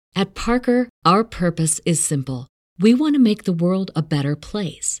At Parker, our purpose is simple. We want to make the world a better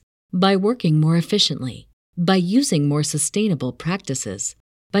place by working more efficiently, by using more sustainable practices,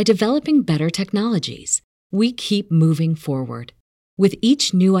 by developing better technologies. We keep moving forward. With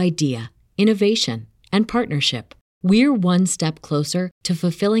each new idea, innovation, and partnership, we're one step closer to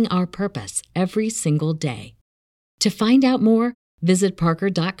fulfilling our purpose every single day. To find out more, visit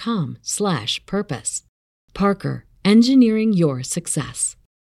parker.com/purpose. Parker, engineering your success.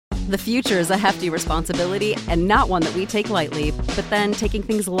 The future is a hefty responsibility and not one that we take lightly. But then taking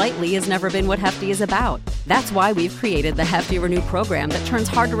things lightly has never been what Hefty is about. That's why we've created the Hefty Renew program that turns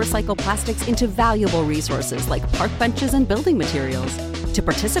hard-to-recycle plastics into valuable resources like park benches and building materials. To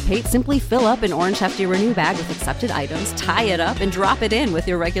participate, simply fill up an orange Hefty Renew bag with accepted items, tie it up, and drop it in with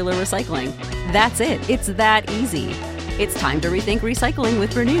your regular recycling. That's it. It's that easy. It's time to rethink recycling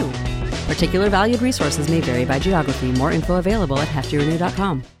with Renew. Particular valued resources may vary by geography. More info available at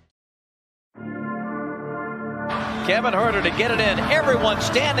heftyrenew.com. Kevin Huerter to get it in. Everyone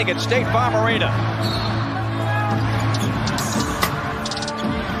standing at State Farm Arena.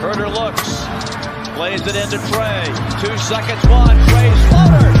 Huerter looks. Plays it into Trey. 2 seconds, one. Trey's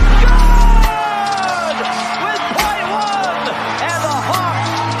floater. Good! With .1! And the Hawks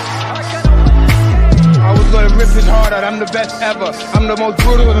are going to win this game. I was going to rip his heart out. I'm the best ever. I'm the most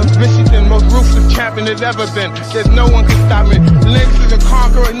brutal and vicious and most ruthless champion there's ever been. There's no one can stop me. Lynch is a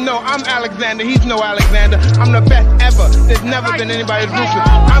conqueror. No, I'm Alexander. He's no Alexander. I'm the best ever. There's never been anybody as ruthless.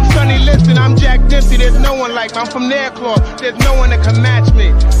 I'm Sonny Liston. I'm Jack Dempsey. There's no one like me. I'm from Nairclaw. There's no one that can match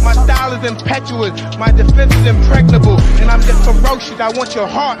me. My style is impetuous. My defense is impregnable. And I'm just ferocious. I want your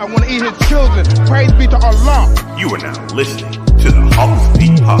heart. I want to eat his children. Praise be to Allah. You are now listening to the Hawks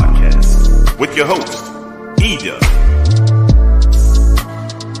Beat Podcast with your host, Eda.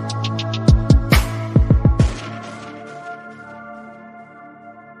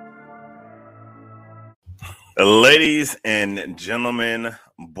 Ladies and gentlemen,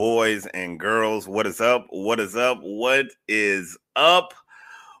 boys and girls, what is up? What is up? What is up?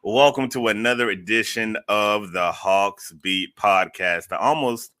 Welcome to another edition of the Hawks Beat Podcast. I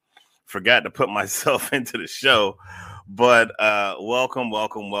almost forgot to put myself into the show, but welcome.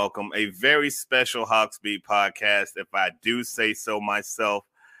 A very special Hawks Beat Podcast, if I do say so myself.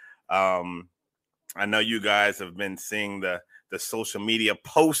 I know you guys have been seeing the social media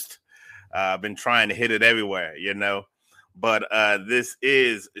post. I've been trying to hit it everywhere, but this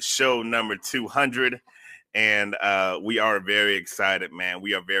is show number 200, and we are very excited, man.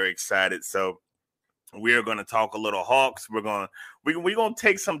 We are very excited. So we are going to talk a little Hawks. We're going to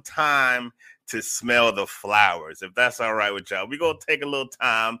take some time to smell the flowers, if that's all right with y'all. We're going to take a little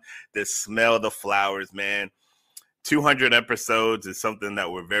time to smell the flowers, man. 200 episodes is something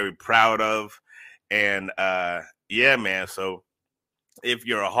that we're very proud of, and yeah, man. So if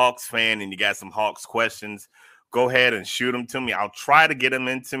you're a Hawks fan and you got some Hawks questions, go ahead and shoot them to me. I'll try to get them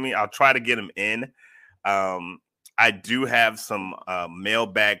into me. I'll try to get them in. I do have some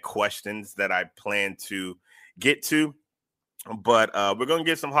mailbag questions that I plan to get to, but we're going to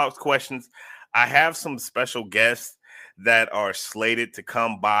get some Hawks questions. I have some special guests that are slated to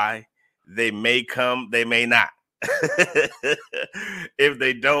come by. They may come, they may not. If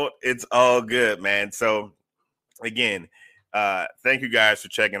they don't, it's all good, man. So again, thank you guys for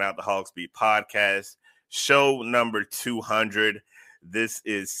checking out the Hawks Beat Podcast, show number 200. This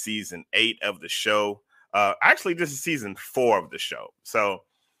is season 8 of the show. Actually, this is season 4 of the show. So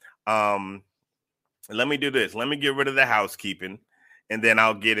let me do this. Let me get rid of the housekeeping, and then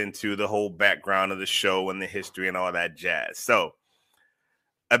I'll get into the whole background of the show and the history and all that jazz. So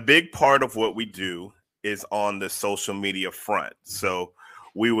a big part of what we do is on the social media front. So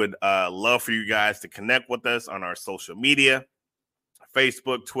we would love for you guys to connect with us on our social media,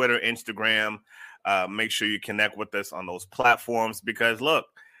 Facebook, Twitter, Instagram. Make sure you connect with us on those platforms because, look,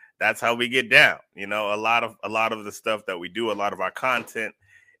 that's how we get down. A lot of the stuff that we do, a lot of our content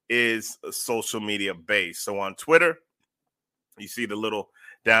is social media based. So on Twitter, you see the little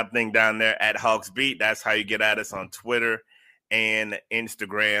down thing down there at Hawks Beat. That's how you get at us on Twitter and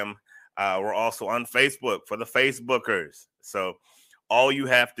Instagram. We're also on Facebook for the Facebookers. So all you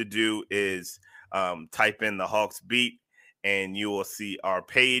have to do is type in the Hawks Beat and you will see our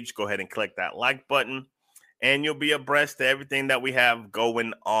page. Go ahead and click that like button and you'll be abreast to everything that we have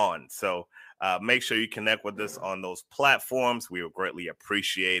going on. So make sure you connect with us on those platforms. We would greatly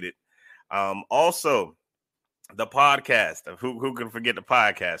appreciate it. Also, the podcast. Who can forget the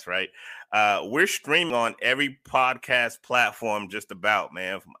podcast, right? We're streaming on every podcast platform just about,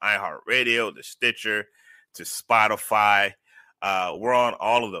 man, from iHeartRadio to Stitcher to Spotify. We're on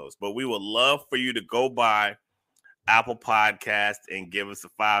all of those, but we would love for you to go by Apple Podcast and give us a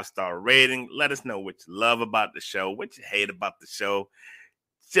 5-star rating. Let us know what you love about the show, what you hate about the show.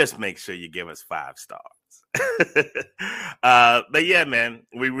 Just make sure you give us 5 stars. But yeah, man,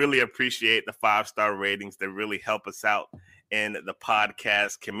 we really appreciate the 5-star ratings. They really help us out in the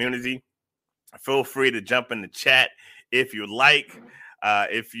podcast community. Feel free to jump in the chat if you like.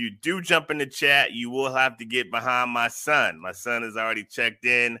 If you do jump in the chat, you will have to get behind my son. My son has already checked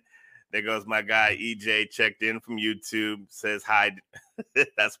in. There goes my guy, EJ, checked in from YouTube, says hi.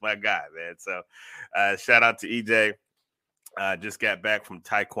 That's my guy, man. So shout out to EJ. Just got back from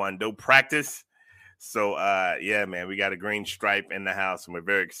Taekwondo practice. So, yeah, man, we got a green stripe in the house, and we're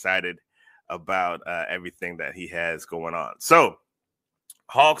very excited about everything that he has going on. So,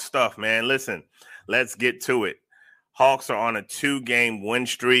 Hawks stuff, man. Listen, let's get to it. Hawks are on a 2-game win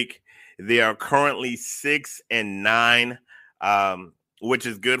streak. They are currently 6-9, which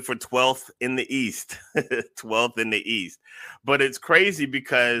is good for 12th in the East. 12th in the East. But it's crazy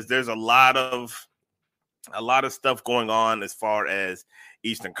because there's a lot of stuff going on as far as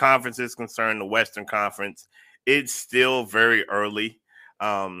Eastern Conference is concerned, the Western Conference. It's still very early.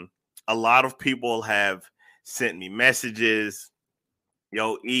 A lot of people have sent me messages.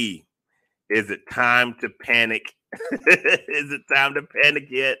 Yo, E, is it time to panic? Is it time to panic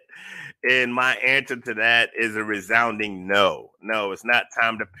yet? And my answer to that is a resounding no. No, it's not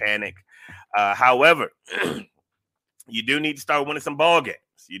time to panic. However, you do need to start winning some ball games.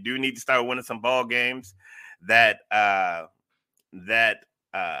 You do need to start winning some ball games. That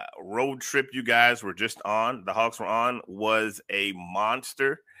road trip you guys were just on, the Hawks were on, was a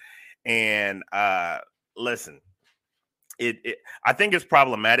monster. And listen, I think it's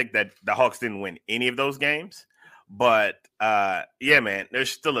problematic that the Hawks didn't win any of those games. But yeah, man,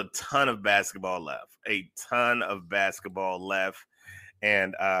 there's still a ton of basketball left.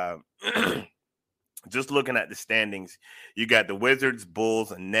 And just looking at the standings, you got the Wizards,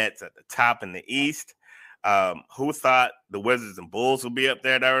 Bulls, and Nets at the top in the East. Who thought the Wizards and Bulls would be up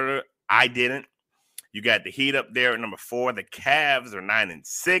there? I didn't. You got the Heat up there at number 4. The Cavs are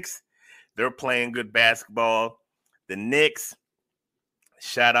 9-6. They're playing good basketball. The Knicks,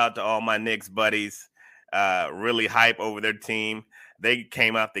 shout out to all my Knicks buddies. Really hype over their team. They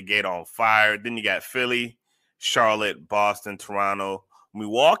came out the gate on fire. Then you got Philly, Charlotte, Boston, Toronto.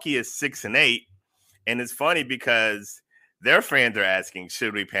 Milwaukee is 6-8. And it's funny because their fans are asking,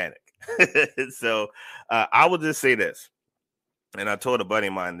 should we panic? So I will just say this. And I told a buddy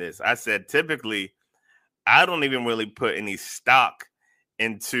of mine this. I said, typically, I don't even really put any stock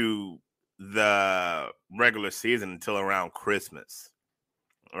into the regular season until around Christmas,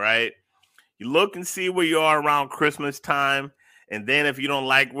 right? You look and see where you are around Christmas time, and then if you don't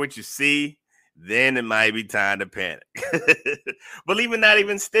like what you see, then it might be time to panic. But not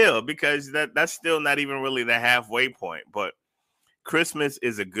even still, because that's still not even really the halfway point. But Christmas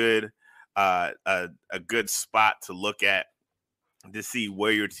is a good spot to look at to see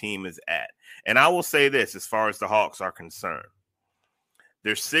where your team is at. And I will say this, as far as the Hawks are concerned,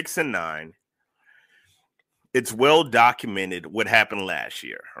 they're 6-9. It's well documented what happened last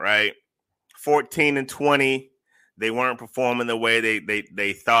year, right? 14-20. They weren't performing the way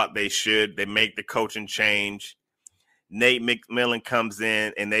they thought they should. They make the coaching change. Nate McMillan comes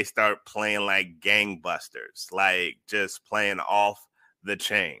in and they start playing like gangbusters, like just playing off the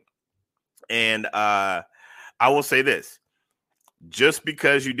chain. And I will say this, just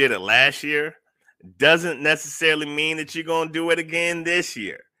because you did it last year doesn't necessarily mean that you're going to do it again this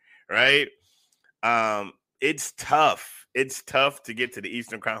year, right? It's tough. It's tough to get to the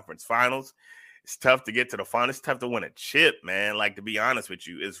Eastern Conference Finals. It's tough to get to the finals. It's tough to win a chip, man. Like, to be honest with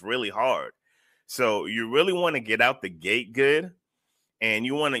you, it's really hard. So you really want to get out the gate good, and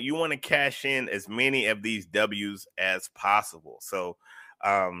you want to cash in as many of these W's as possible. So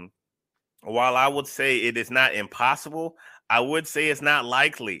while I would say it is not impossible, I would say it's not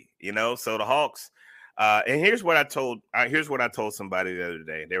likely, So the Hawks, and here's what I told somebody the other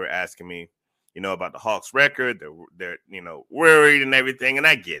day. They were asking me, about the Hawks record. They're worried and everything, and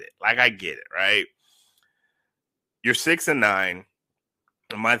I get it. Like, I get it, right? You're 6-9.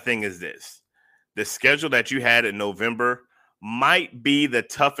 And my thing is this: the schedule that you had in November might be the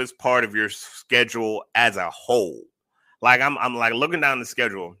toughest part of your schedule as a whole. Like, I'm like looking down the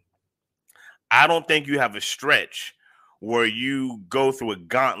schedule. I don't think you have a stretch where you go through a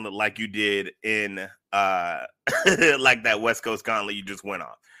gauntlet like you did in like that West Coast gauntlet you just went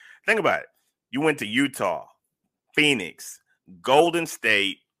on. Think about it. You went to Utah, Phoenix, Golden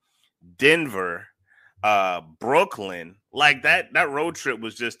State, Denver, Brooklyn. Like that road trip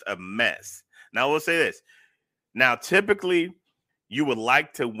was just a mess. Now, I will say this. Now, typically, you would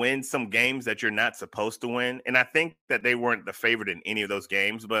like to win some games that you're not supposed to win. And I think that they weren't the favorite in any of those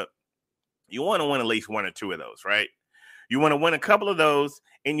games, but you want to win at least one or two of those, right? You want to win a couple of those,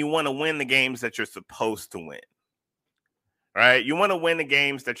 and you want to win the games that you're supposed to win, right? You want to win the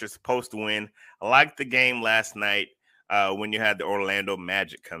games that you're supposed to win, like the game last night when you had the Orlando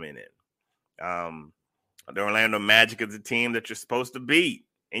Magic coming in. The Orlando Magic is a team that you're supposed to beat,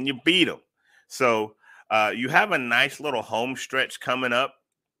 and you beat them. So you have a nice little home stretch coming up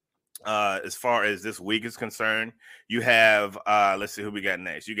as far as this week is concerned. You have, let's see who we got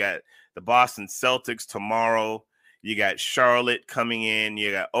next. You got the Boston Celtics tomorrow. You got Charlotte coming in.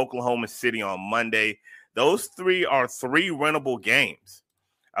 You got Oklahoma City on Monday. Those three are three winnable games.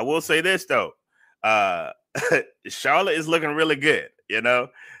 I will say this, though. Charlotte is looking really good. You know,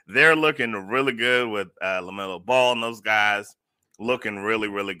 they're looking really good with LaMelo Ball and those guys looking really,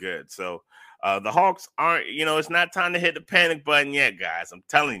 really good. So the Hawks aren't, it's not time to hit the panic button yet, guys. I'm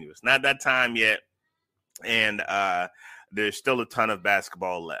telling you, it's not that time yet. And there's still a ton of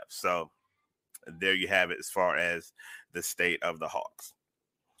basketball left. So there you have it as far as the state of the Hawks.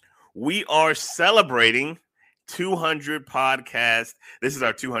 We are celebrating 200 podcasts. This is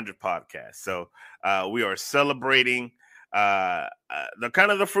our 200th podcast. So we are celebrating the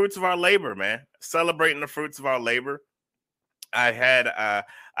kind of the fruits of our labor, man. Celebrating the fruits of our labor. I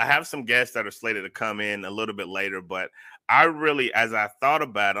have some guests that are slated to come in a little bit later, but I really, as I thought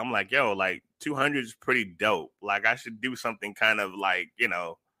about it, I'm like, 200 is pretty dope. Like, I should do something kind of like,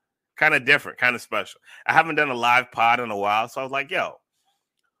 kind of different, kind of special. I haven't done a live pod in a while, so I was like,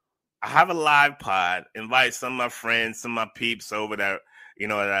 I have a live pod, invite some of my friends, some of my peeps over that, that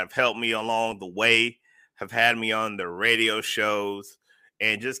have helped me along the way, have had me on the radio shows,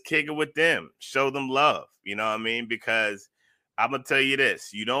 and just kick it with them, show them love, you know what I mean? Because I'm going to tell you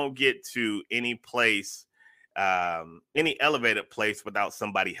this, you don't get to any place, any elevated place without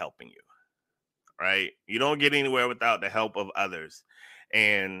somebody helping you, right? You don't get anywhere without the help of others.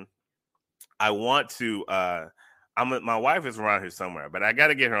 And I want to, my wife is around here somewhere, but I got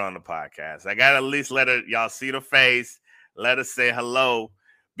to get her on the podcast. I got to at least let her, y'all see the face, let her say hello,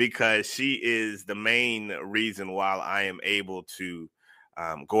 because she is the main reason why I am able to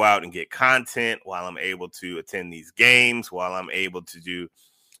go out and get content, while I'm able to attend these games, while I'm able to do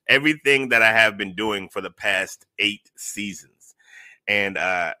everything that I have been doing for the past 8 seasons. And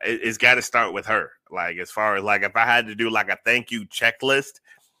it's got to start with her. Like, as far as like, if I had to do like a thank you checklist,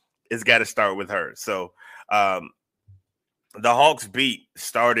 it's got to start with her. So the Hawks Beat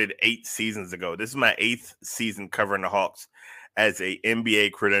started 8 seasons ago. This is my 8th season covering the Hawks as a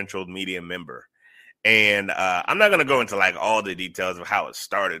NBA credentialed media member. And I'm not going to go into like all the details of how it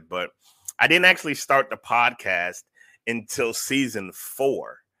started, but I didn't actually start the podcast until season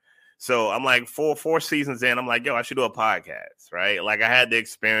 4. So I'm like four seasons in, I'm like, I should do a podcast, right? Like, I had the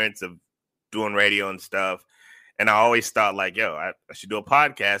experience of doing radio and stuff. And I always thought like, I should do a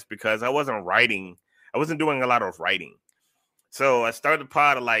podcast, because I wasn't doing a lot of writing. So I started the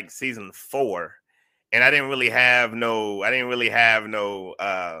pod at like season 4, and I didn't really have no I didn't really have no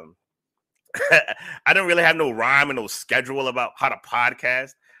rhyme and no schedule about how to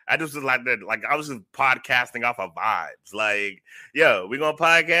podcast. I just was like that, like I was just podcasting off of vibes. Like, we gonna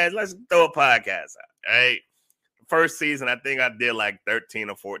podcast? Let's throw a podcast out, right? First season, I think I did like 13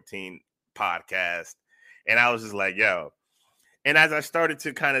 or 14 podcasts. And I was just like, And as I started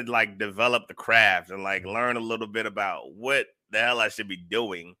to kind of like develop the craft and like learn a little bit about what the hell I should be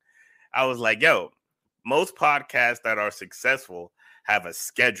doing, I was like, most podcasts that are successful have a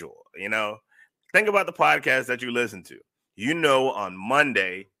schedule, Think about the podcast that you listen to. On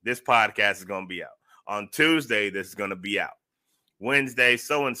Monday, this podcast is going to be out. On Tuesday, this is going to be out. Wednesday,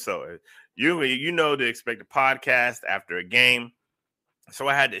 so-and-so. You know to expect a podcast after a game. So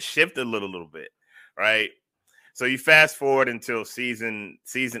I had to shift a little bit, right? So you fast forward until season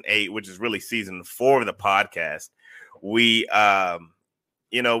 8, which is really season 4 of the podcast. We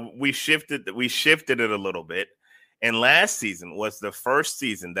shifted it a little bit. And last season was the first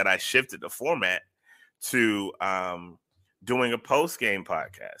season that I shifted the format to doing a post-game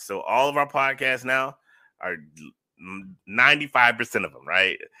podcast. So all of our podcasts now are 95% of them,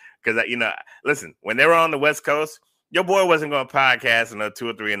 right? Because, listen, when they were on the West Coast, your boy wasn't going to podcast until 2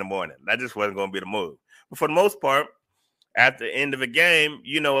 or 3 in the morning. That just wasn't going to be the move. But for the most part, at the end of a game,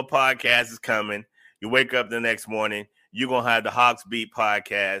 a podcast is coming. You wake up the next morning, you're going to have the Hawks Beat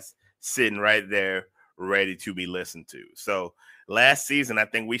podcast sitting right there, ready to be listened to. So last season, I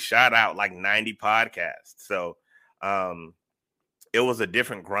think we shot out like 90 podcasts. So it was a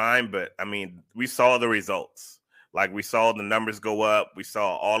different grind, but I mean, we saw the results. Like, we saw the numbers go up. We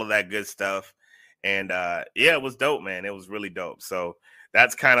saw all of that good stuff. And yeah, it was dope, man. It was really dope. So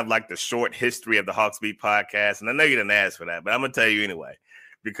that's kind of like the short history of the Hawks Beat podcast. And I know you didn't ask for that, but I'm going to tell you anyway,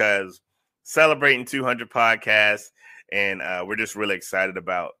 because celebrating 200 podcasts, and we're just really excited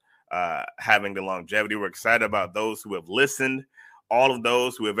about having the longevity. We're excited about those who have listened, all of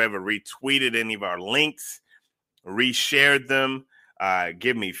those who have ever retweeted any of our links, reshared them,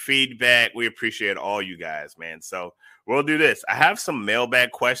 give me feedback. We appreciate all you guys, man. So we'll do this. I have some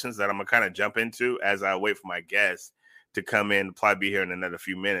mailbag questions that I'm going to kind of jump into as I wait for my guests to come in. Probably be here in another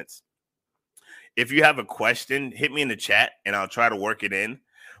few minutes. If you have a question, hit me in the chat and I'll try to work it in.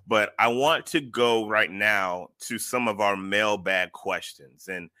 But I want to go right now to some of our mailbag questions.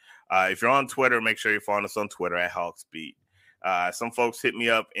 And if you're on Twitter, make sure you're following us on Twitter at HawksBeat. Some folks hit me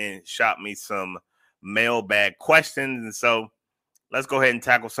up and shot me some mailbag questions. And so let's go ahead and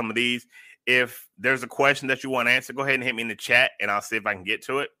tackle some of these. If there's a question that you want to answer, go ahead and hit me in the chat and I'll see if I can get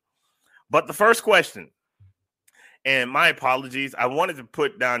to it. But the first question, and my apologies, I wanted to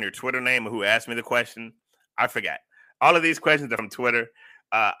put down your Twitter name of who asked me the question. I forgot. All of these questions are from Twitter.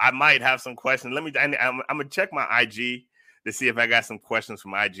 I might have some questions. I'm going to check my IG to see if I got some questions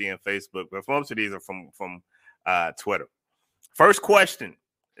from IG and Facebook, but most of these are from Twitter. First question,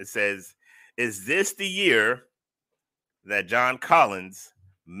 it says, is this the year that John Collins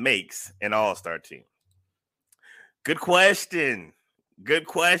makes an all-star team? Good question. Good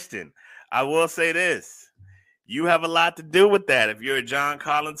question. I will say this. You have a lot to do with that if you're a John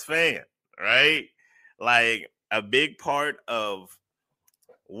Collins fan, right? Like, a big part of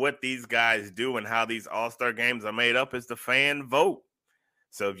what these guys do and how these all-star games are made up is the fan vote.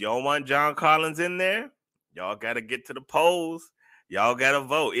 So if y'all want John Collins in there, y'all got to get to the polls. Y'all got to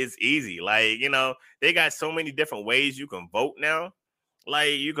vote. It's easy. Like, you know, they got so many different ways you can vote now.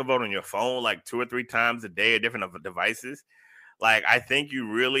 Like, you can vote on your phone like 2 or 3 times a day at different devices. Like, I think you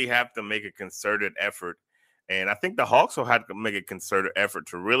really have to make a concerted effort. And I think the Hawks will have to make a concerted effort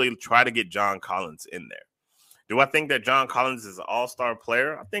to really try to get John Collins in there. Do I think that John Collins is an all-star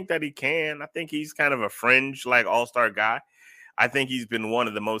player? I think that he can. I think he's kind of a fringe, like, all-star guy. I think he's been one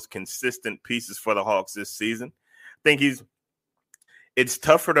of the most consistent pieces for the Hawks this season. I think it's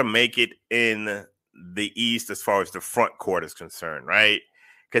tougher to make it in the East as far as the front court is concerned, right?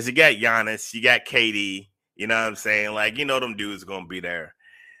 Because you got Giannis, you got KD, you know what I'm saying? Like, you know them dudes are going to be there.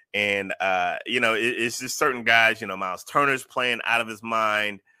 And, you know, it's just certain guys, you know, Miles Turner's playing out of his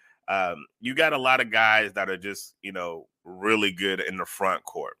mind. You got a lot of guys that are just, you know, really good in the front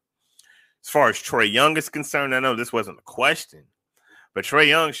court. As far as Trae Young is concerned, I know this wasn't a question, but Trae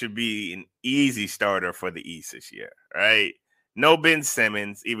Young should be an easy starter for the East this year, right? No Ben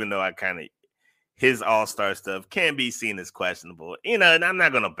Simmons, even though his all-star stuff can be seen as questionable. You know, and I'm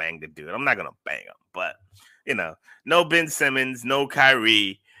not going to bang the dude. I'm not going to bang him. But, you know, no Ben Simmons, no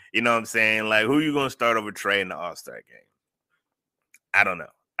Kyrie. You know what I'm saying? Like, who you going to start over Trae in the all-star game? I don't know.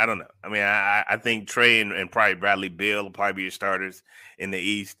 I mean, I think Trae and probably Bradley Beal will probably be your starters in the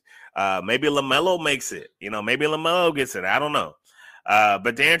East. Maybe LaMelo makes it. You know, maybe LaMelo gets it. I don't know.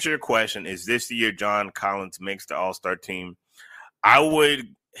 But to answer your question, is this the year John Collins makes the all-star team? I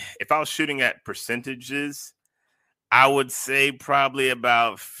would, if I was shooting at percentages, I would say probably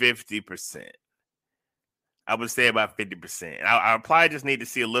about 50%. I would say about 50%. I probably just need to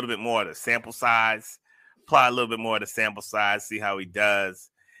see a little bit more of the sample size, apply a little bit more of the sample size, see how he does,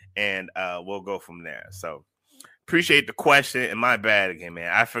 and we'll go from there. So appreciate the question, and my bad again,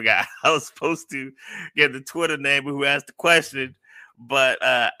 man. I forgot I was supposed to get the Twitter name who asked the question, but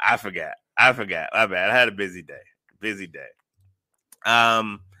I forgot. My bad. I had a busy day.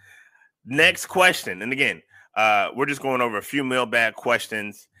 Next question, and again, we're just going over a few mailbag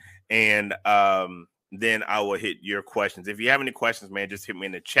questions, and then I will hit your questions. If you have any questions, man, just hit me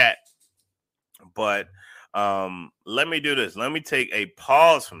in the chat. But let me do this. Let me take a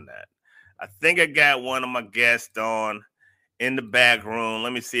pause from that. I think I got one of my guests on in the back room.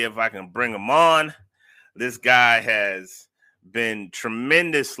 Let me see if I can bring him on. This guy has been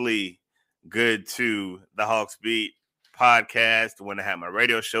tremendously good to the Hawks Beat podcast when I had my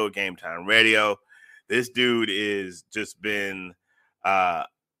radio show, Game Time Radio. This dude is just been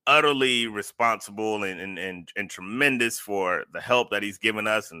utterly responsible and tremendous for the help that he's given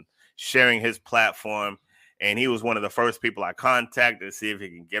us and sharing his platform. And he was one of the first people I contacted to see if he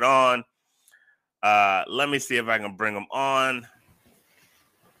can get on. Let me see if I can bring him on.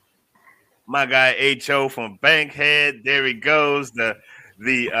 My guy H.O. from Bankhead. There he goes. The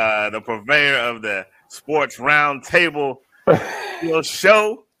purveyor of the Sports Roundtable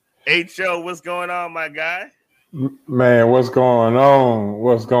show. H.O., what's going on, my guy? Man, what's going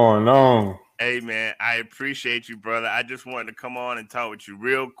on? Hey, man, I appreciate you, brother. I just wanted to come on and talk with you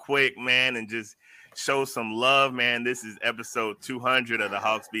real quick, man, and just show some love, man. This is episode 200 of the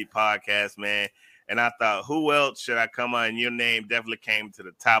Hawks Beat podcast, man. And I thought, who else should I come on? Your name definitely came to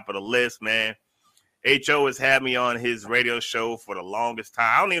the top of the list, man. H.O. has had me on his radio show for the longest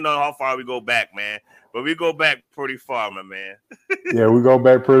time. I don't even know how far we go back, man. But we go back pretty far, my man. Yeah, we go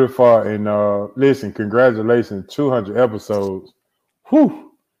back pretty far. And listen, congratulations, 200 episodes.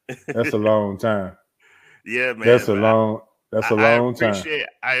 Whew, that's a long time. Yeah, man. That's a long time.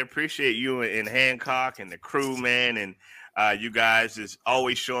 I appreciate you and Hancock and the crew, man. And you guys is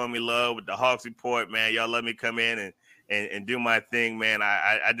always showing me love with the Hawks Report, man. Y'all let me come in and do my thing, man.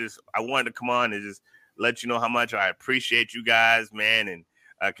 I wanted to come on and just let you know how much I appreciate you guys, man, and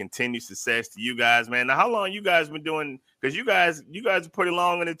continued success to you guys, man. Now, how long you guys been doing? Because you guys are pretty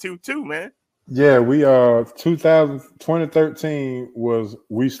long in the too, man. Yeah, we 2013 was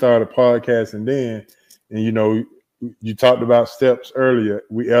we started podcasting then, and you know, you talked about steps earlier.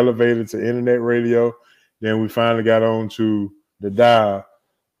 We elevated to internet radio, then we finally got on to the dial,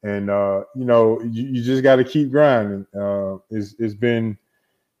 and you know, you just got to keep grinding. It's been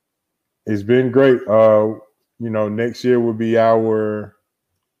great. You know, next year will be our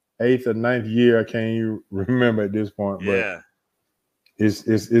 8th or 9th year. I can't even remember at this point, yeah. But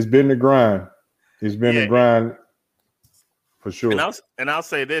it's been the grind. It's been a grind for sure. And I'll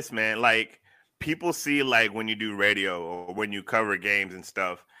say this, man, like people see like when you do radio or when you cover games and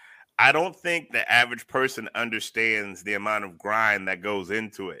stuff, I don't think the average person understands the amount of grind that goes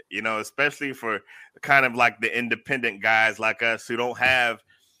into it, you know, especially for kind of like the independent guys like us who don't have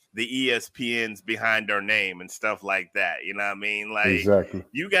the ESPNs behind their name and stuff like that. You know what I mean? Like, exactly.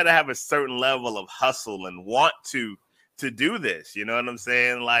 You got to have a certain level of hustle and want to do this. You know what I'm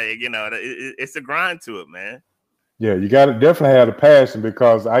saying? Like, you know, it's a grind to it, man. Yeah, you got to definitely have the passion,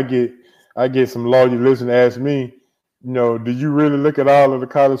 because I get some loyal listeners ask me, you know, do you really look at all of the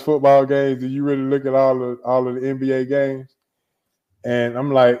college football games? Do you really look at all of the NBA games? And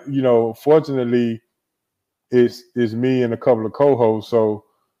I'm like, you know, fortunately, it's me and a couple of co-hosts, so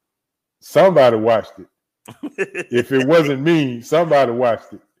somebody watched it. If it wasn't me, somebody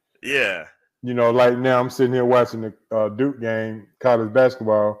watched it. Yeah. You know, like now I'm sitting here watching the Duke game, college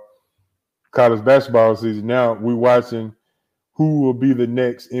basketball season. Now we're watching who will be the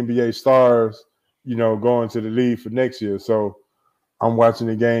next NBA stars, you know, going to the league for next year. So I'm watching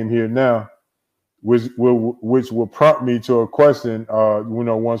the game here now, which will prompt me to a question, you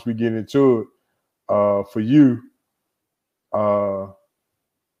know, once we get into it, for you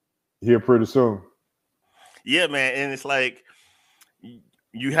here pretty soon. Yeah, man. And it's like,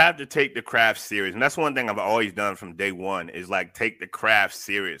 you have to take the craft serious. And that's one thing I've always done from day one is like take the craft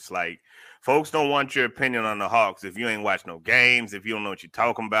serious. Like folks don't want your opinion on the Hawks if you ain't watched no games, if you don't know what you're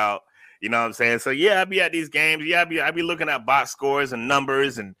talking about. You know what I'm saying? So yeah, I be at these games. Yeah, I be looking at box scores and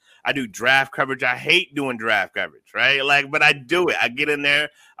numbers, and I do draft coverage. I hate doing draft coverage, right? Like, but I do it. I get in there,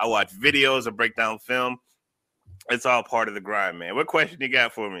 I watch videos, I break down film. It's all part of the grind, man. What question you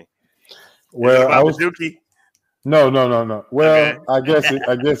got for me? Well, I was Dookie. No. Well, Okay. I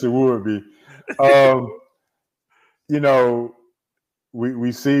guess it would be. You know,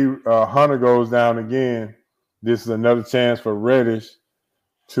 we see Hunter goes down again. This is another chance for Reddish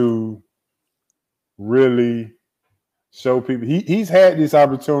to really show people. He's had this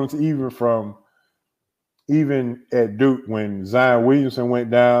opportunity even at Duke when Zion Williamson went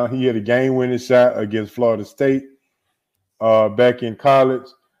down. He had a game-winning shot against Florida State back in college.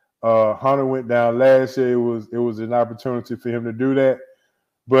 Hunter went down last year. It was an opportunity for him to do that.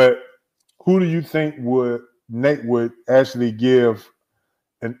 But who do you think Nate would actually give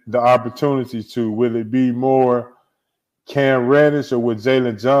the opportunity to? Will it be more Cam Reddish, or would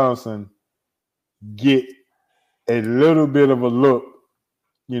Jalen Johnson get a little bit of a look?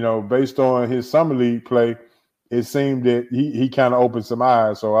 You know, based on his summer league play, it seemed that he kind of opened some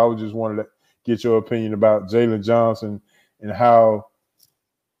eyes. So I just wanted to get your opinion about Jalen Johnson and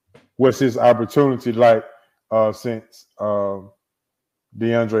what's his opportunity like since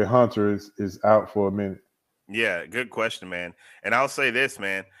DeAndre Hunter is out for a minute. Yeah, good question, man. And I'll say this,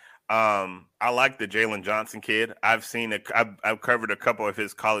 man. I like the Jalen Johnson kid. I've covered a couple of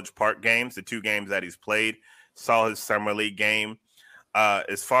his College Park games, the 2 games that he's played. Saw his summer league game.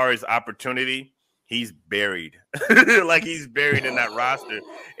 As far as opportunity, he's buried. Like he's buried in that roster.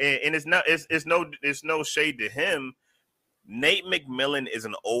 And it's no shade to him. Nate McMillan is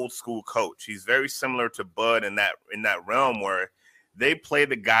an old school coach. He's very similar to Bud in that realm where they play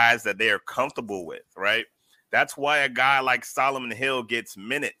the guys that they are comfortable with, right? That's why a guy like Solomon Hill gets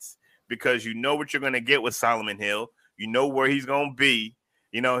minutes, because you know what you're going to get with Solomon Hill. You know where he's going to be.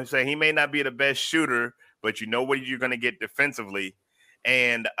 You know, say he may not be the best shooter, but you know what you're going to get defensively.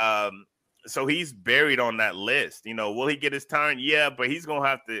 And So he's buried on that list. Will he get his turn? Yeah, but he's gonna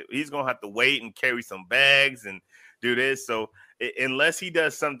have to wait and carry some bags and do this. So unless he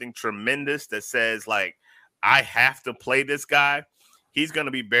does something tremendous that says like, I have to play this guy, he's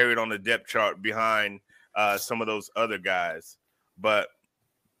gonna be buried on the depth chart behind some of those other guys. But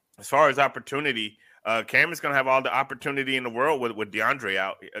as far as opportunity, Cam is going to have all the opportunity in the world with DeAndre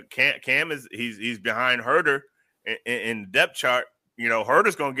out. Cam is he's behind Herder in the depth chart.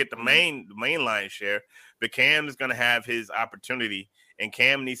 Herder's going to get the main line share, but Cam is going to have his opportunity, and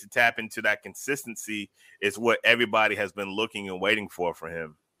Cam needs to tap into that consistency. Is what everybody has been looking and waiting for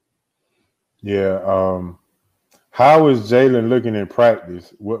him. Yeah. How is Jalen looking in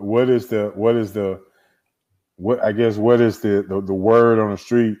practice? What is the word on the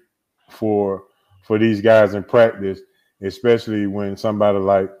street for these guys in practice, especially when somebody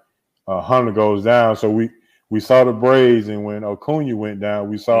like Hunter goes down? So we saw the Braves, and when Acuna went down,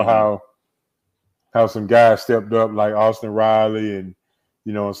 we saw how some guys stepped up, like Austin Riley and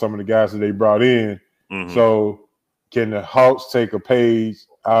some of the guys that they brought in. Mm-hmm. So can the Hawks take a page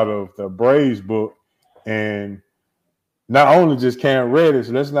out of the Braves book and not only just Cam Reddish?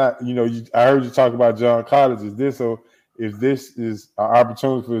 Let's not, I heard you talk about John Collins. If this is an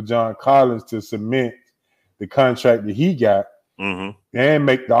opportunity for John Collins to cement the contract that he got mm-hmm. and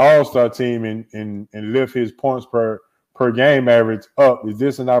make the All-Star team and lift his points per game average up, is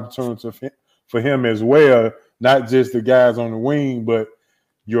this an opportunity for him as well? Not just the guys on the wing, but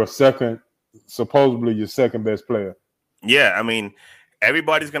supposedly your second best player. Yeah, I mean,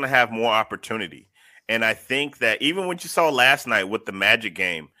 everybody's going to have more opportunity. And I think that even what you saw last night with the Magic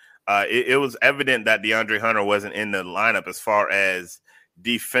game, it was evident that DeAndre Hunter wasn't in the lineup as far as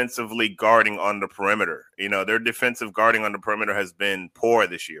defensively guarding on the perimeter. Their defensive guarding on the perimeter has been poor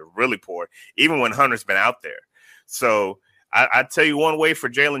this year, really poor, even when Hunter's been out there. So I tell you, one way for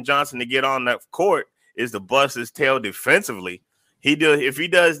Jalen Johnson to get on that court is to bust his tail defensively. If he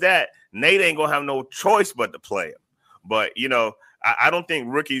does that, Nate ain't going to have no choice but to play him. But, I don't think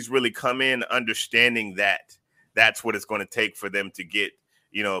rookies really come in understanding that that's what it's going to take for them to get,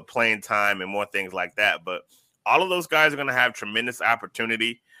 playing time and more things like that. But all of those guys are going to have tremendous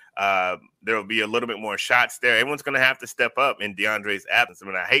opportunity. There will be a little bit more shots there. Everyone's going to have to step up in DeAndre's absence. I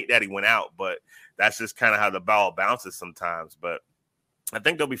mean, I hate that he went out, but that's just kind of how the ball bounces sometimes. But I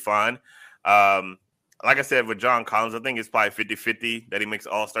think they'll be fine. Like I said, with John Collins, I think it's probably 50-50 that he makes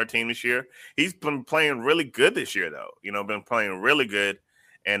All-Star team this year. He's been playing really good this year, though. Been playing really good.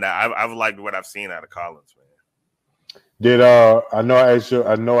 And I've liked what I've seen out of Collins, man. I know I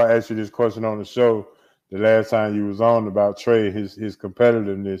asked you this question on the show the last time you was on about Trey, his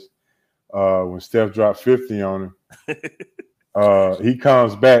competitiveness when Steph dropped 50 on him. He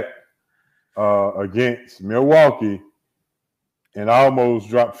comes back against Milwaukee and almost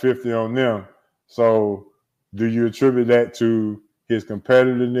dropped 50 on them. So do you attribute that to his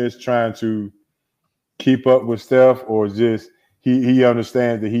competitiveness, trying to keep up with Steph, or just he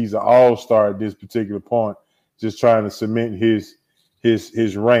understands that he's an all-star at this particular point, just trying to cement his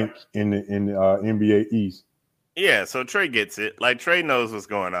rank in the NBA East? Yeah, so Trey gets it. Like, Trey knows what's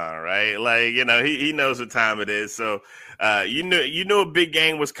going on, right? Like, he knows what time it is. So you knew a big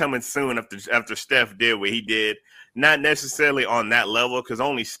game was coming soon after Steph did what he did. Not necessarily on that level, because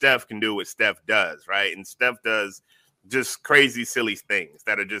only Steph can do what Steph does, right? And Steph does just crazy, silly things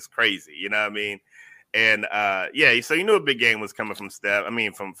that are just crazy, you know what I mean? And so you knew a big game was coming from Steph. I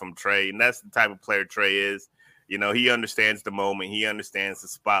mean, from Trey, and that's the type of player Trey is. He understands the moment, he understands the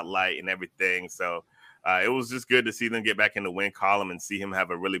spotlight and everything. So it was just good to see them get back in the win column and see him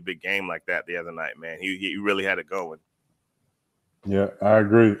have a really big game like that the other night, man. He really had it going. Yeah, I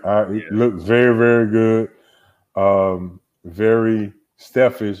agree. It looked very, very good. Very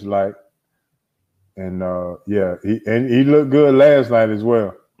Stephish like, and he looked good last night as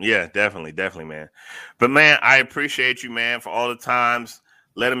well. Yeah, definitely, man. But man, I appreciate you, man, for all the times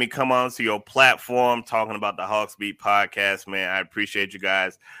letting me come on to your platform talking about the Hawks Beat podcast, man. I appreciate you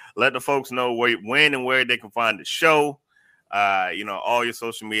guys. Let the folks know when and where they can find the show. All your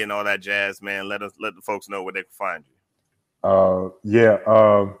social media and all that jazz, man. Let the folks know where they can find you.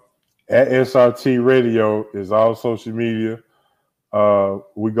 At SRT Radio is all social media.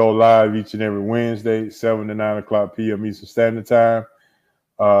 We go live each and every Wednesday, 7 to 9 o'clock p.m. Eastern Standard Time.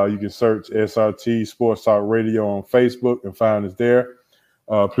 You can search SRT Sports Talk Radio on Facebook and find us there.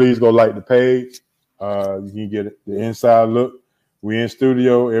 Please go like the page. You can get the inside look. We in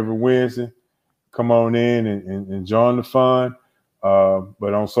studio every Wednesday. Come on in and join the fun.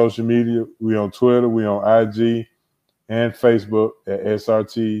 But on social media, we on Twitter, we on IG and Facebook at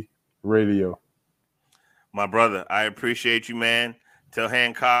SRT Radio. My brother, I appreciate you, man. Tell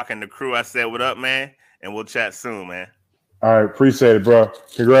Hancock and the crew I said what up, man, and we'll chat soon, man. All right, appreciate it, bro.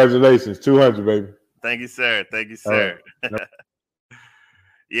 Congratulations, 200, baby. Thank you, sir. Thank you, sir. Right.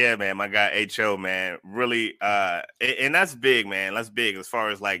 Yeah, man, my guy HO, man, really, and that's big, man. That's big as far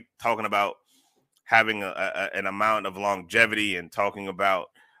as like talking about having an amount of longevity and talking about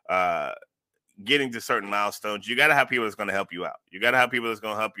getting to certain milestones. You got to have people that's going to help you out. You got to have people that's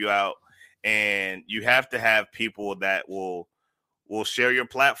going to help you out, and you have to have people that will share your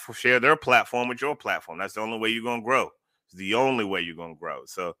platform, share their platform with your platform. That's the only way you're going to grow. It's the only way you're going to grow.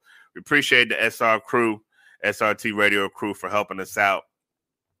 So we appreciate the SR crew, SRT Radio crew for helping us out.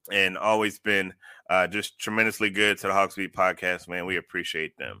 And always been just tremendously good to the Hawks Beat podcast, man. We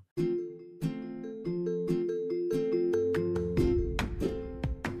appreciate them.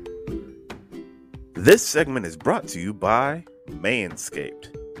 This segment is brought to you by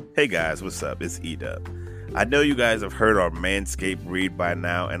Manscaped. Hey guys, what's up? It's E-Dub. I know you guys have heard our Manscaped read by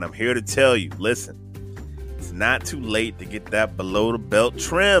now, and I'm here to tell you, listen, it's not too late to get that below the belt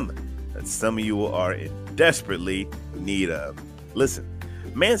trim that some of you are in desperately need of. Listen.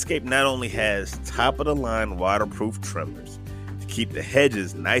 Manscaped not only has top-of-the-line waterproof trimmers to keep the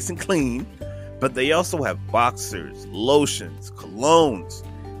hedges nice and clean, but they also have boxers, lotions, colognes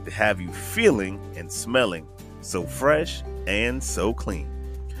to have you feeling and smelling so fresh and so clean.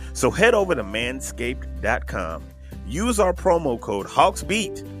 So head over to manscaped.com, use our promo code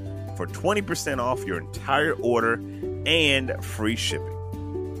HawksBeat for 20% off your entire order and free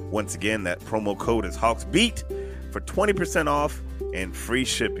shipping. Once again, that promo code is HawksBeat for 20% off and free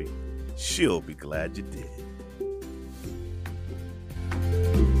shipping. She'll be glad you did.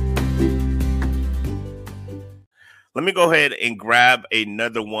 Let me go ahead and grab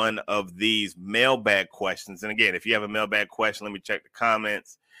another one of these mailbag questions. And again, if you have a mailbag question, let me check the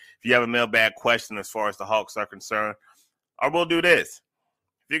comments. If you have a mailbag question as far as the Hawks are concerned, or we'll do this.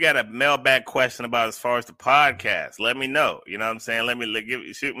 If you got a mailbag question about as far as the podcast, let me know. You know what I'm saying?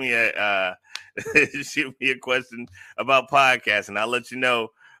 Shoot me a question about podcasting. I'll let you know.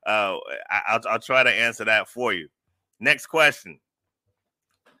 I'll try to answer that for you. Next question.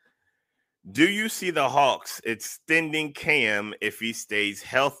 Do you see the Hawks extending Cam if he stays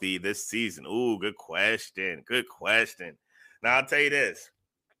healthy this season? Ooh, good question. Good question. Now, I'll tell you this.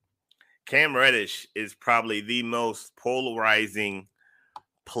 Cam Reddish is probably the most polarizing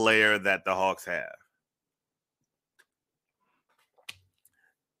player that the Hawks have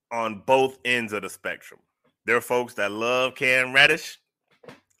on both ends of the spectrum. There are folks that love Cam Reddish,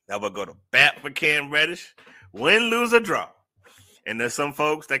 that will go to bat for Cam Reddish, win, lose, or draw. And there's some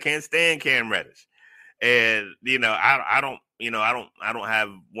folks that can't stand Cam Reddish. And I don't have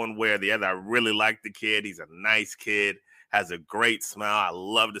one way or the other. I really like the kid. He's a nice kid, has a great smile. I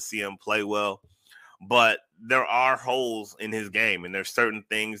love to see him play well. But there are holes in his game, and there's certain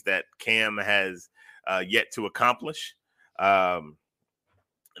things that Cam has yet to accomplish.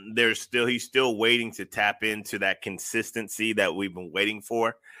 He's still waiting to tap into that consistency that we've been waiting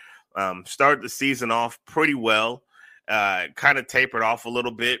for. Started the season off pretty well, kind of tapered off a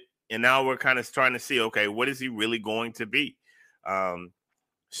little bit, and now we're kind of trying to see, okay, what is he really going to be?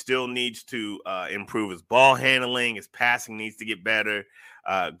 Still needs to improve his ball handling. His passing needs to get better.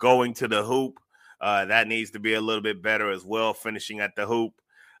 Going to the hoop, that needs to be a little bit better as well, finishing at the hoop.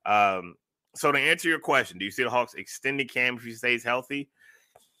 So to answer your question, do you see the Hawks extending Cam if he stays healthy?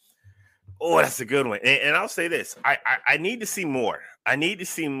 Oh, that's a good one. And I'll say this. I need to see more. I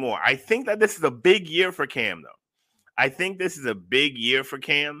think that this is a big year for Cam, though. I think this is a big year for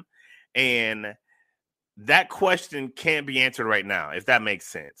Cam. And that question can't be answered right now, if that makes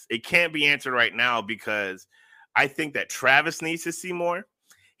sense. It can't be answered right now because I think that Travis needs to see more.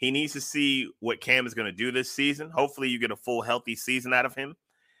 He needs to see what Cam is going to do this season. Hopefully you get a full, healthy season out of him.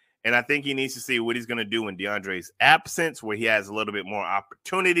 And I think he needs to see what he's going to do in DeAndre's absence, where he has a little bit more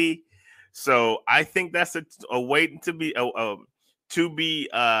opportunity. So I think that's a wait to be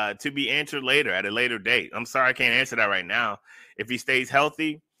answered later at a later date. I'm sorry I can't answer that right now. If he stays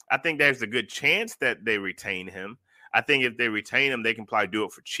healthy, I think there's a good chance that they retain him. I think if they retain him, they can probably do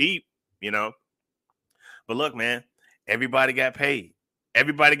it for cheap, But look, man, everybody got paid.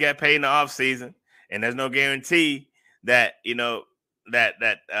 Everybody got paid in the offseason, and there's no guarantee that,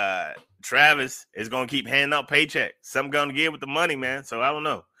 Travis is going to keep handing out paychecks. Something going to give with the money, man. So I don't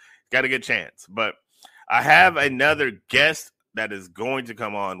know. Got a good chance. But I have another guest that is going to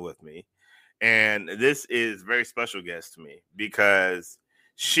come on with me. And this is a very special guest to me because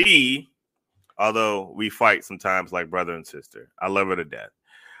she, although we fight sometimes like brother and sister, I love her to death.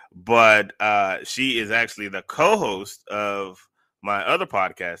 But she is actually the co-host of my other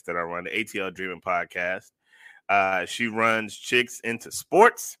podcast that I run, the ATL Dreaming Podcast. She runs Chicks into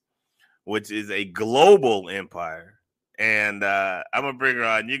Sports, which is a global empire. And I'm gonna bring her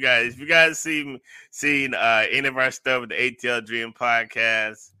on. You guys, if you guys seen any of our stuff with the ATL Dream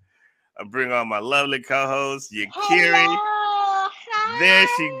podcast, I bring on my lovely co-host, Yakiri. Hello. Hi. There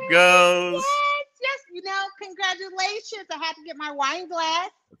she goes. Yes. Congratulations. I had to get my wine glass.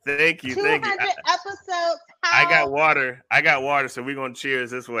 Thank you. 200 episodes. I got water. So we're gonna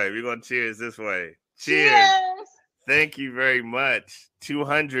cheers this way. Cheers. Thank you very much.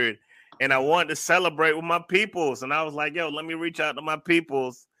 200. And I wanted to celebrate with my peoples. And I was like, yo, let me reach out to my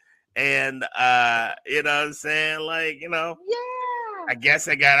peoples. And you know what I'm saying? Like, you know, I guess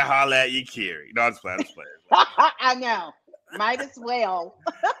I gotta holler at you, Kiri. No, I'm just playing. I know. Might as well.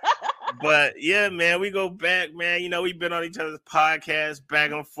 But yeah, man, we go back, man. You know, we've been on each other's podcasts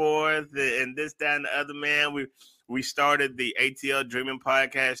back and forth, and this, that, and the other, man. We started the ATL Dreaming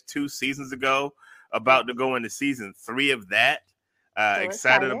podcast 2 seasons ago, about to go into season 3 of that.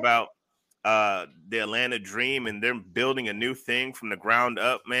 Excited about the Atlanta Dream, and they're building a new thing from the ground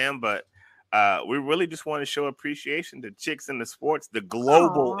up, man. But we really just want to show appreciation to Chicks in the Sports, the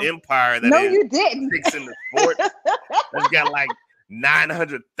global empire that is you didn't. Chicks in the Sports. That's got like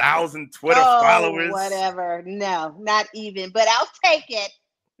 900,000 Twitter followers. Whatever. No, not even. But I'll take it.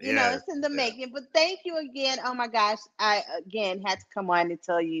 You know, it's in the making. But thank you again. Oh my gosh. I again had to come on and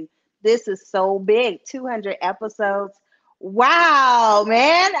tell you this is so big. 200 episodes. Wow,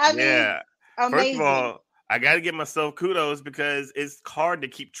 man. I mean, amazing. First of all, I got to give myself kudos because it's hard to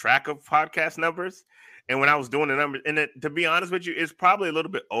keep track of podcast numbers. And when I was doing the numbers, and to be honest with you, it's probably a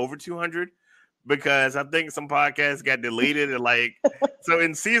little bit over 200 because I think some podcasts got deleted. And like, so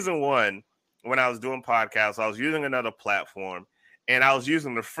in season 1, when I was doing podcasts, I was using another platform and I was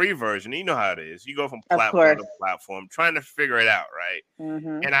using the free version. You know how it is. You go from platform to platform trying to figure it out, right?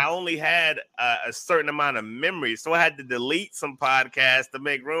 Mm-hmm. And I only had a certain amount of memory. So I had to delete some podcasts to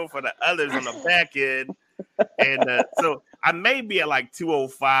make room for the others on the back end. And so I may be at like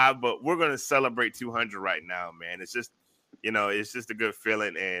 205, but we're going to celebrate 200 right now, man. It's just, you know, it's just a good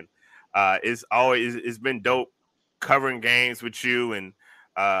feeling. And it's been dope covering games with you and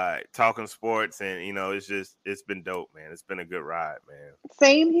talking sports. And, you know, it's been dope, man. It's been a good ride, man.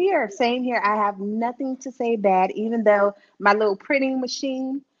 Same here. I have nothing to say bad, even though my little printing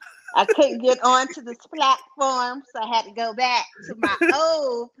machine, I couldn't get onto this platform, so I had to go back to my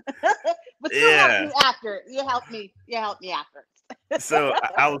old. But you helped me after. You helped me after. So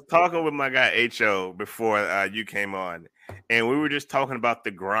I was talking with my guy Ho before you came on, and we were just talking about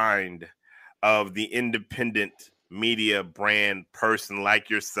the grind of the independent media brand person like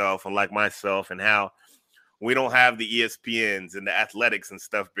yourself and like myself, and how we don't have the ESPNs and the athletics and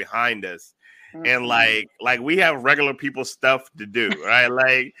stuff behind us. And like we have regular people stuff to do, right?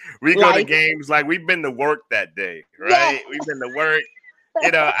 Like we go to games, like we've been to work that day, right? We've been to work.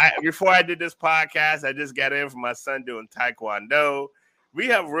 You know, before I did this podcast, I just got in from my son doing Taekwondo. We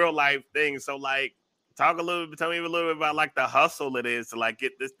have real life things. So like tell me a little bit about like the hustle it is to like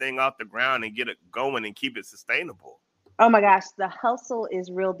get this thing off the ground and get it going and keep it sustainable. Oh my gosh, the hustle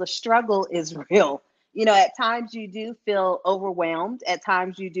is real. The struggle is real. You know, at times you do feel overwhelmed. At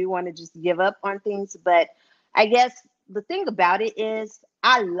times you do want to just give up on things. But I guess the thing about it is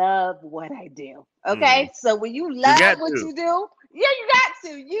I love what I do. Okay. So when you love what you do, you got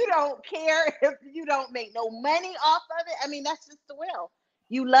to. You don't care if you don't make no money off of it. I mean, that's just the will.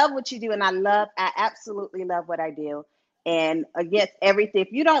 You love what you do. And I absolutely love what I do. And against everything,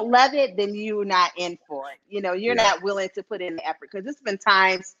 if you don't love it, then you're not in for it. You know, you're not willing to put in the effort. Because it's been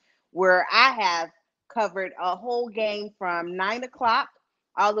times where I have covered a whole game from 9 o'clock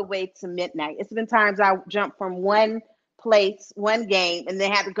all the way to midnight. It's been times I jumped from one game, and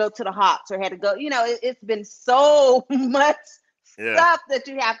then had to go to the Hawks or had to go, you know, it's been so much stuff that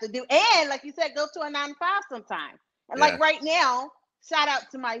you have to do. And like you said, go to a 9 to 5 sometime. And like right now, shout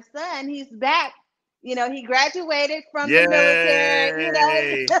out to my son. He's back. You know, he graduated from the military, you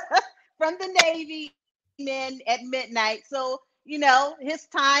know, from the Navy men at midnight. So, you know, his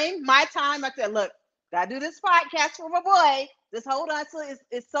time, my time, I said, look, gotta do this podcast for my boy. Just hold on to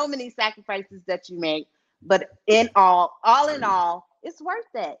it's so many sacrifices that you make. But all in all, it's worth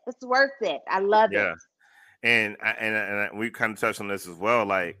it. It's worth it. I love it. And we kind of touched on this as well.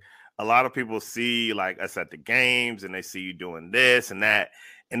 Like a lot of people see like us at the games and they see you doing this and that,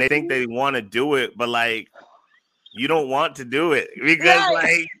 and they think they want to do it, but like you don't want to do it because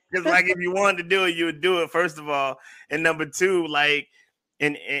like if you wanted to do it, you would do it, first of all. And number two, like,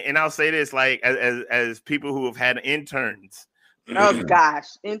 and I'll say this, like as people who have had interns Oh gosh,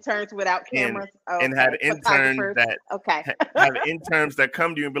 interns without cameras. And Okay. had interns that Okay. have interns that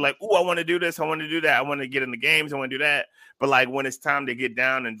come to you and be like, "Oh, I want to do this, I want to do that, I want to get in the games, I want to do that." But like when it's time to get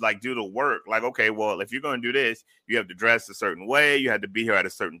down and like do the work, like, okay, well, if you're going to do this, you have to dress a certain way, you have to be here at a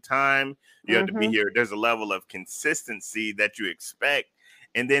certain time, you have to be here. There's a level of consistency that you expect,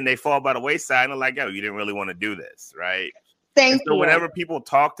 and then they fall by the wayside and they're like, "Yo, you didn't really want to do this, right?" Thank So you. whenever people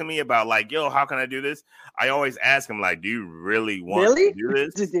talk to me about like, "Yo, how can I do this?" I always ask them like, "Do you really want to do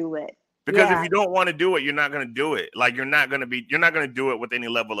this?" To do it. Because Yeah. if you don't want to do it, you're not going to do it. Like you're not going to do it with any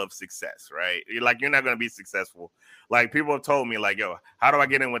level of success, right? You're not going to be successful. Like people have told me like, "Yo, how do I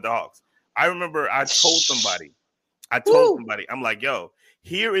get in with the Hawks?" I remember I told somebody, I'm like, "Yo,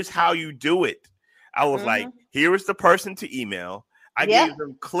 here is how you do it." I was like, "Here is the person to email." I gave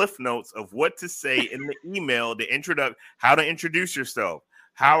them cliff notes of what to say in the email, how to introduce yourself.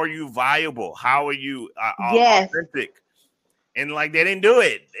 How are you viable? How are you authentic? And like they didn't do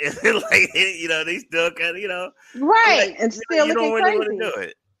it. Like they still kind of right, like, and still you don't looking really crazy. want to do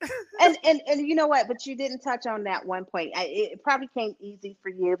it. and you know what? But you didn't touch on that one point. It probably came easy for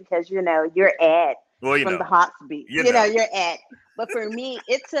you because you're Ed from the Hawks beat. You're Ed. But for me,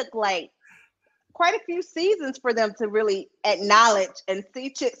 it took like quite a few seasons for them to really acknowledge and see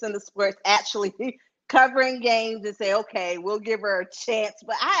chicks in the sports actually covering games and say, okay, we'll give her a chance.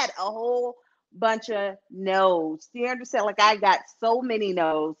 But I had a whole bunch of no's. Do you understand? Like I got so many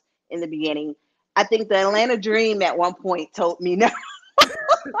no's in the beginning. I think the Atlanta Dream at one point told me no. I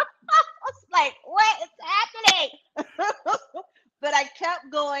was like, what is happening? But I kept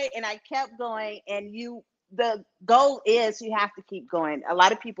going and the goal is you have to keep going. A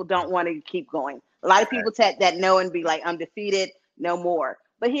lot of people don't want to keep going. A lot of people take that no and be like, I'm defeated, no more.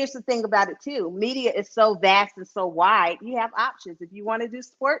 But here's the thing about it too. Media is so vast and so wide. You have options. If you want to do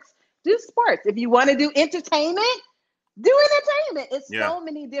sports, do sports. If you want to do entertainment, do entertainment. It's so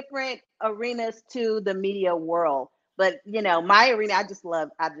many different arenas to the media world. But my arena, I just love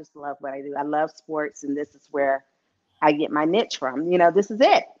what I do. I love sports, and this is where I get my niche from. This is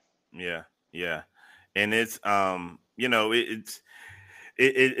it. Yeah. And it's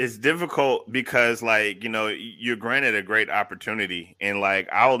it's difficult because like you're granted a great opportunity, and like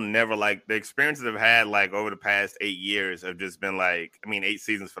I'll never like the experiences I've had like over the past 8 years have just been like 8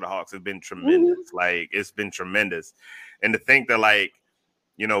 seasons for the Hawks have been tremendous. Like it's been tremendous, and to think that like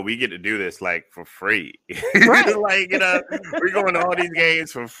we get to do this like for free. Right. Like we're going to all these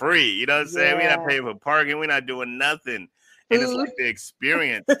games for free. You know what I'm saying? We're not paying for parking. We're not doing nothing. And it's like the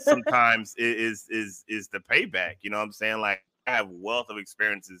experience sometimes is the payback. You know what I'm saying? Like I have wealth of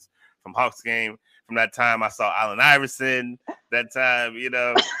experiences from Hawks game, from that time I saw Allen Iverson, that time,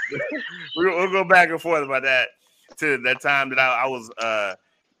 we'll go back and forth about that, to that time that I was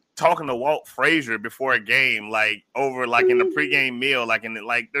talking to Walt Frazier before a game, like over like in the pregame meal, like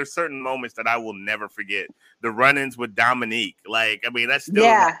there's certain moments that I will never forget. The run-ins with Dominique. Like, that's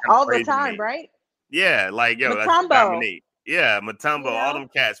still all the time, right? Yeah, like that's Dominique. Yeah, Mutombo, all them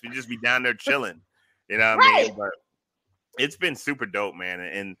cats. We just be down there chilling. You know what I mean? But it's been super dope, man.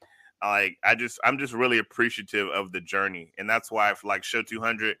 And like I'm just really appreciative of the journey. And that's why for like Show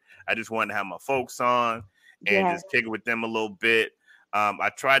 200, I just wanted to have my folks on and just kick it with them a little bit.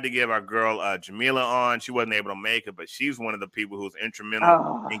 I tried to give our girl Jamila on. She wasn't able to make it, but she's one of the people who's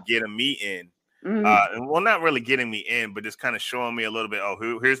instrumental in getting me in. And well, not really getting me in, but just kind of showing me a little bit.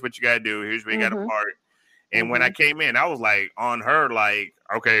 Here's what you got to do. Here's where you got to part. And when I came in, I was like on her, like,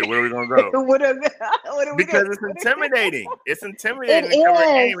 okay, where are we gonna go? Because it's intimidating. It's intimidating to cover a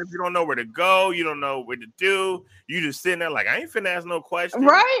game if you don't know where to go, you don't know what to do. You just sitting there like, I ain't finna ask no questions.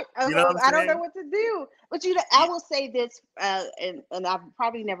 Right. You know what I'm saying? I don't know what to do. But I will say this, and I've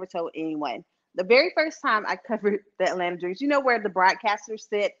probably never told anyone. The very first time I covered the Atlanta Dreams, where the broadcasters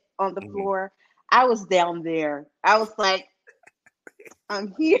sit on the floor? I was down there. I was like,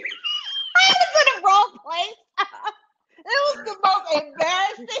 I'm here. I was in the wrong place. It was the most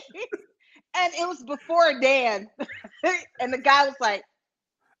embarrassing. And it was before Dan. And the guy was like,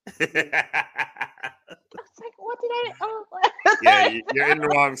 I was like, what did I you're in the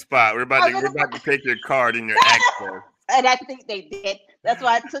wrong spot. We're about to take your card in your access. And I think they did. That's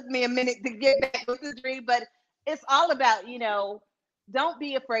why it took me a minute to get back with the dream. But it's all about, don't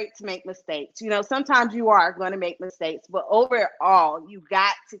be afraid to make mistakes. Sometimes you are going to make mistakes, but overall, you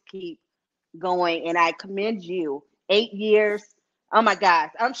got to keep going. And I commend you. 8 years. Oh my gosh.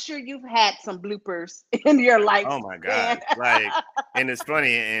 I'm sure you've had some bloopers in your life. Oh my God. And it's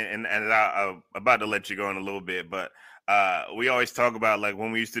funny, and I'm about to let you go in a little bit, but we always talk about like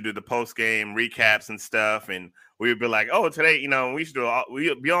when we used to do the post game recaps and stuff, and we would be like, "Oh, today, we used to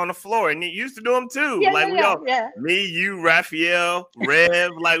we'd be on the floor, and you used to do them too." Me, you, Raphael,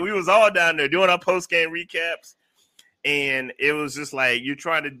 Rev, like we was all down there doing our post game recaps, and it was just like you're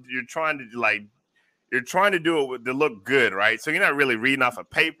trying to do it to look good, right? So you're not really reading off a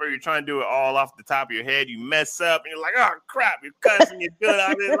paper. You're trying to do it all off the top of your head. You mess up, and you're like, "Oh crap!" You're cussing, you're doing it.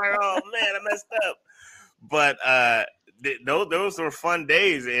 I'm just like, "Oh man, I messed up." But those were fun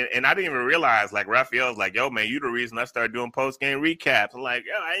days, and I didn't even realize. Like Raphael's like, "Yo, man, you the reason I started doing post game recaps." I'm like,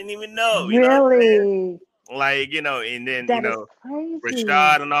 "Yo, I didn't even know." Really? Like and then That is crazy.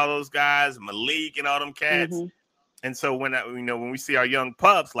 Rashad and all those guys, Malik and all them cats. Mm-hmm. And so when we see our young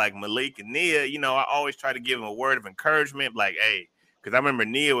pups like Malik and Nia, I always try to give them a word of encouragement, like, "Hey," because I remember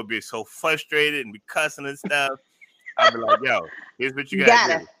Nia would be so frustrated and be cussing and stuff. I'd be like, "Yo, here's what you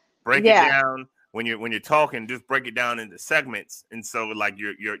gotta do: break it down." When you're talking, just break it down into segments, and so like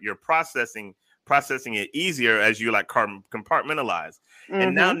you're processing it easier as you like compartmentalize. Mm-hmm.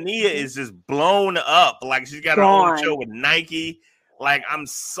 And now Nia is just blown up, like she's got her own show with Nike. Like I'm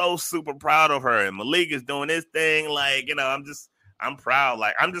so super proud of her, and Malik is doing his thing. Like I'm proud.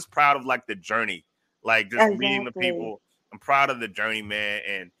 Like I'm just proud of like the journey, like just meeting the people. I'm proud of the journey, man,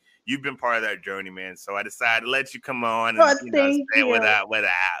 and you've been part of that journey, man. So I decided to let you come on and say with that.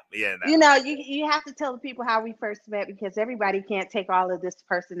 Yeah, you have to tell the people how we first met, because everybody can't take all of this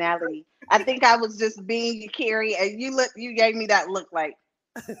personality. I think I was just being Carrie, and you gave me that look like.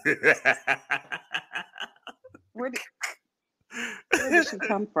 Where did she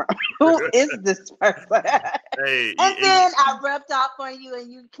come from? Who is this person? Then I rubbed off on you,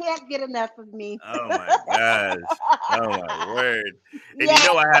 and you can't get enough of me. Oh my gosh! Oh my word! And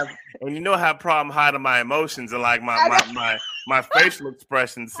I have problem hiding my emotions and like my facial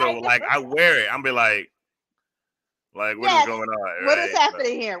expression. So like I wear it. I'm be like what is going on? What is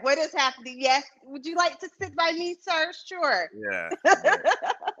happening here? What is happening? Yes. Would you like to sit by me, sir? Sure. Yeah.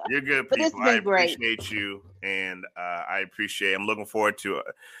 You're good people. I appreciate you, and I'm looking forward to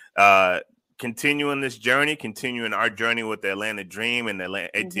continuing this journey, continuing our journey with the Atlanta Dream and the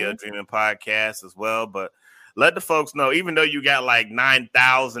ATL Dreaming podcast as well. But let the folks know, even though you got like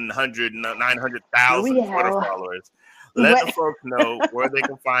 900,000 Twitter followers, let the folks know where they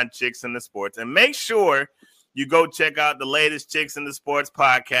can find Chicks in the Sports, and make sure you go check out the latest Chicks in the Sports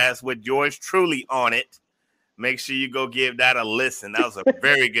podcast with yours truly on it. Make sure you go give that a listen. That was a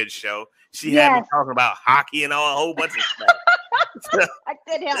very good show. She had me talking about hockey and a whole bunch of stuff. I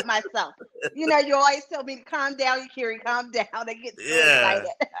couldn't help myself. You always tell me to calm down, Carrie, calm down. I get so excited.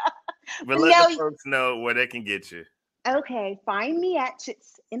 But let the folks know where they can get you. Okay, find me at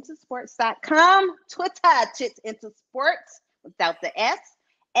chicsintosports.com, Twitter, Chicks Into Sports without the S,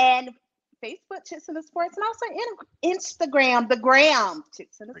 and Facebook, Chicks in the Sports, and also Instagram, the Gram,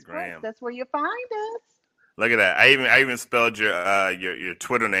 Chicks in the Sports. That's where you find us. Look at that! I even spelled your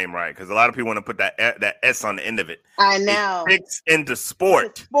Twitter name right, because a lot of people want to put that S on the end of it. I know. Chicks Into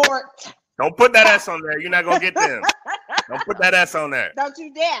Sport. Don't put that S on there. You're not gonna get them. Don't put that S on there. Don't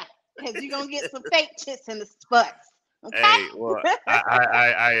you dare, because you're gonna get some fake Chicks in the Sports. Okay? Hey, well,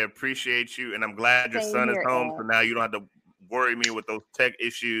 I appreciate you, and I'm glad your son is home, so now you don't have to worry me with those tech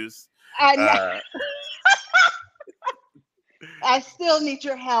issues. I know. I still need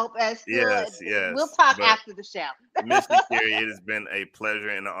your help. Yes. We'll talk after the show. Mr. Carey, it has been a pleasure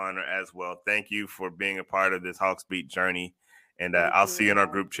and an honor as well. Thank you for being a part of this Hawks Beat journey, and I'll see you in our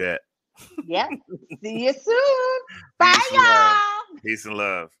group chat. Yep. See you soon. Bye, y'all. Peace and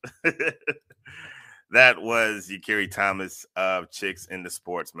love. That was Yakiri Thomas of Chicks in the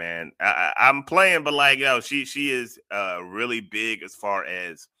Sports, man. I'm playing, but she is really big as far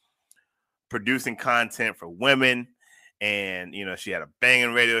as producing content for women. And, she had a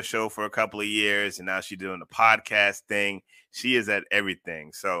banging radio show for a couple of years, and now she's doing the podcast thing. She is at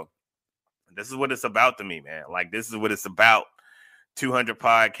everything. So this is what it's about to me, man. Like, this is what it's about. 200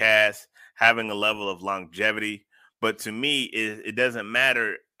 podcasts, having a level of longevity. But to me, it doesn't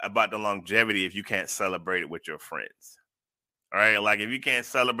matter about the longevity if you can't celebrate it with your friends. All right? Like, if you can't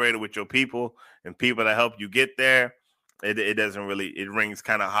celebrate it with your people and people that help you get there, it doesn't really, it rings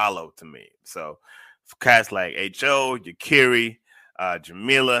kind of hollow to me. So cats like H.O., Yakiri,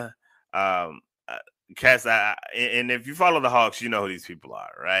 Jamila, cats, and if you follow the Hawks, you know who these people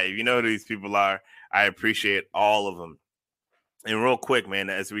are, right? If you know who these people are, I appreciate all of them. And real quick, man,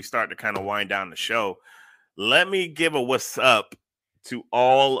 as we start to kind of wind down the show, let me give a what's up to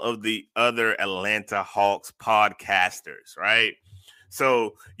all of the other Atlanta Hawks podcasters, right?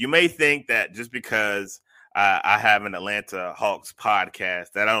 So you may think that just because I have an Atlanta Hawks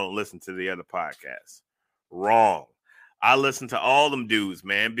podcast that I don't listen to the other podcasts. Wrong. I listen to all them dudes,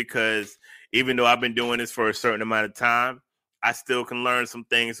 man, because even though I've been doing this for a certain amount of time, I still can learn some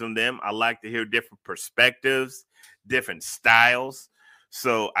things from them. I like to hear different perspectives, different styles.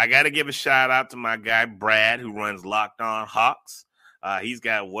 So I got to give a shout out to my guy, Brad, who runs Locked On Hawks. He's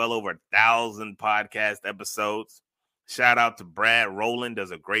got well over 1,000 podcast episodes. Shout out to Brad. Rowland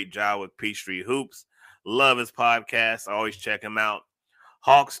does a great job with Peachtree Hoops. Love his podcast. I always check him out.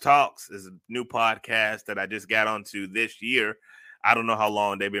 Hawks Talks is a new podcast that I just got onto this year. I don't know how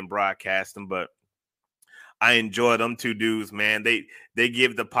long they've been broadcasting, but I enjoy them two dudes, man. They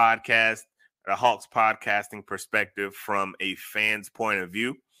give the podcast, the Hawks podcasting perspective from a fan's point of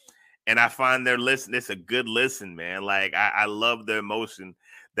view. And I find their listen, it's a good listen, man. Like I love the emotion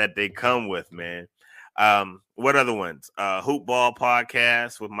that they come with, man. What other ones? Hoop Ball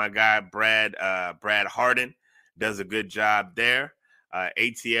podcast with my guy Brad Harden does a good job there.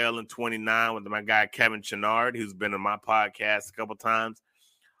 ATL in 29 with my guy Kevin Chenard, who's been on my podcast a couple times.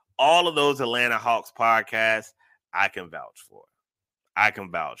 All of those Atlanta Hawks podcasts, I can vouch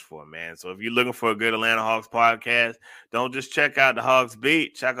for, man. So if you're looking for a good Atlanta Hawks podcast, don't just check out the Hawks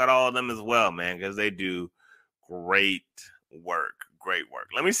Beat. Check out all of them as well, man, because they do great work.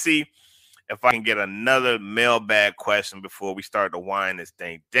 Let me see if I can get another mailbag question before we start to wind this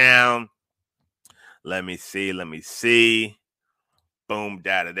thing down. Let me see. Boom,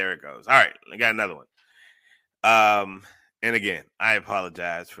 data. There it goes. All right, I got another one. And again, I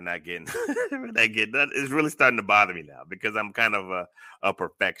apologize for not getting that. It's really starting to bother me now because I'm kind of a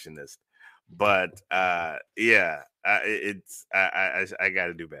perfectionist. But I got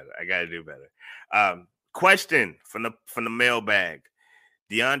to do better. Question from the mailbag: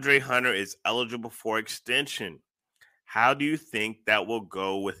 DeAndre Hunter is eligible for extension. How do you think that will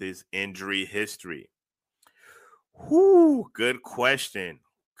go with his injury history? Good question.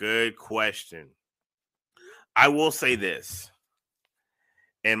 I will say this,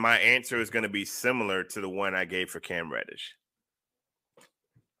 and my answer is going to be similar to the one I gave for Cam Reddish.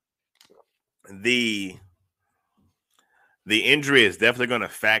 The injury is definitely going to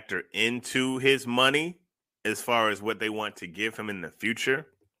factor into his money as far as what they want to give him in the future.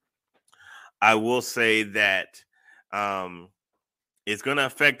 I will say that it's going to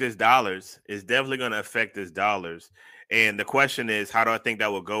affect his dollars. It's definitely going to affect his dollars. And the question is, how do I think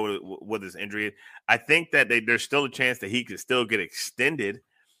that will go with his injury? I think that there's still a chance that he could still get extended,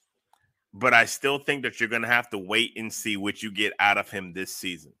 but I still think that you're going to have to wait and see what you get out of him this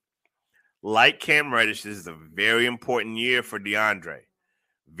season. Like Cam Reddish, this is a very important year for DeAndre.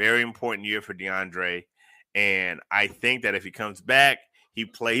 Very important year for DeAndre. And I think that if he comes back, he's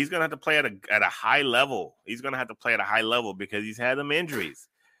going to have to play at a high level. He's going to have to play at a high level because he's had them injuries.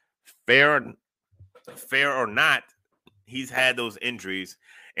 Fair or not, he's had those injuries.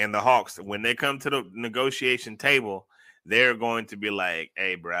 And the Hawks, when they come to the negotiation table, they're going to be like,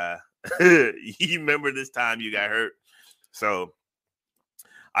 hey, bruh, you remember this time you got hurt? So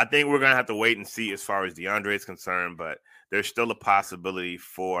I think we're going to have to wait and see as far as DeAndre is concerned, but there's still a possibility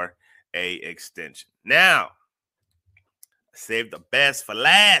for a extension. Now, save the best for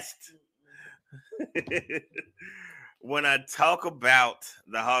last. When I talk about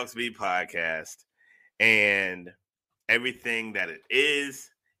the Hawks Beat podcast and everything that it is,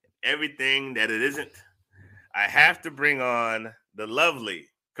 everything that it isn't, I have to bring on the lovely.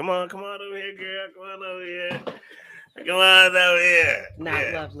 Come on over here, girl. Come on over here.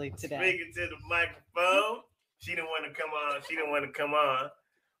 Not lovely today. Speaking to the microphone. She didn't want to come on.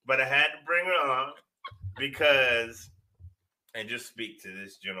 But I had to bring her on because, and just speak to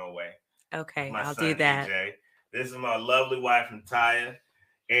this general way. Okay, My I'll son, do that. DJ. This is my lovely wife, Nataya.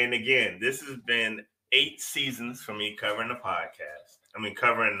 And again, this has been 8 seasons for me covering the podcast.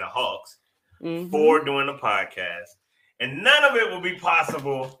 Covering the Hawks. 4 doing the podcast. And none of it will be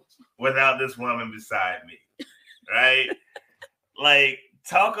possible without this woman beside me. Right? Like,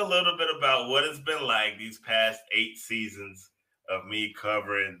 talk a little bit about what it's been like these past 8 seasons of me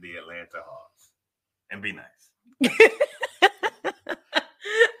covering the Atlanta Hawks. And be nice.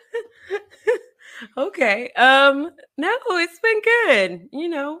 Okay. No, it's been good.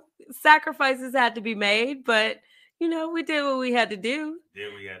 Sacrifices had to be made, but we did what we had to do.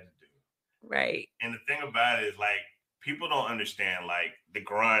 Right. And the thing about it is, like, people don't understand, like, the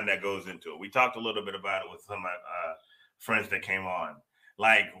grind that goes into it. We talked a little bit about it with some of my friends that came on.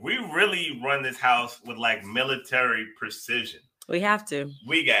 Like, we really run this house with, like, military precision. We have to.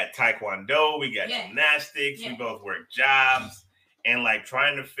 We got taekwondo. We got gymnastics. Yeah. We both work jobs. And, like,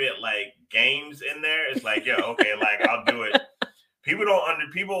 trying to fit, like, games in there, it's like, yeah, okay, like, I'll do it.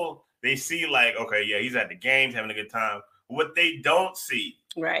 People, they see, like, okay, yeah, he's at the games having a good time. What they don't see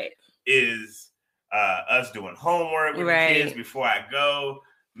right is us doing homework with the kids before I go,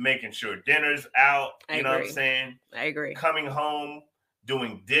 making sure dinner's out. You know what I'm saying? I agree. Coming home,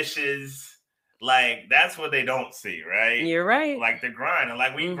 doing dishes. Like, that's what they don't see, right? You're right. Like, the grind. And,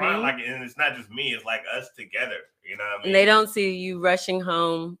 like, we grind, like, and it's not just me. It's, like, us together. You know what I mean? And they don't see you rushing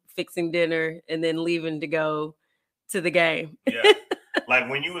home, fixing dinner, and then leaving to go to the game. Yeah. Like,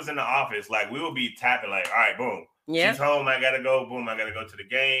 when you was in the office, like, we would be tapping, like, all right, boom. She's home. I got to go. Boom. I got to go to the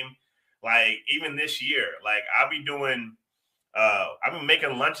game. Like, even this year, like, I've been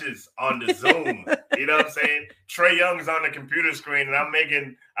making lunches on the Zoom. You know what I'm saying? Trey Young's on the computer screen, and I'm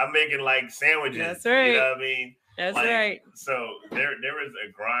making like sandwiches. That's right. You know what I mean? That's like, right. So there is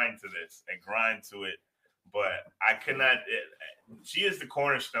a grind to this, a grind to it. But I could not. She is the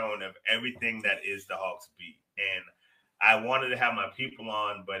cornerstone of everything that is the Hawks Beat, and I wanted to have my people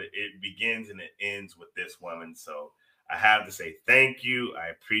on, but it begins and it ends with this woman. So I have to say thank you. I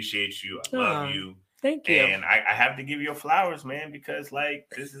appreciate you. I love you. Thank you. And I have to give you your flowers, man, because like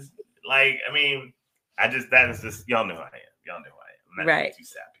this is like, I mean, that is just, y'all know who I am. Y'all know who I am. I'm not too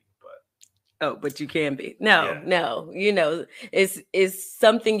sappy, but but you can be. No, you know, it's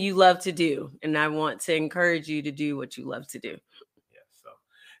something you love to do, and I want to encourage you to do what you love to do. Yeah. So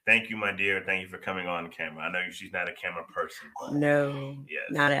thank you, my dear. Thank you for coming on camera. I know she's not a camera person. But no,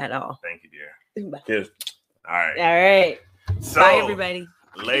 not at all. Thank you, dear. Bye. Cheers. All right. All right. So, bye, everybody.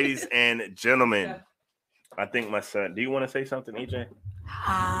 Ladies and gentlemen, I think my son. Do you want to say something, EJ?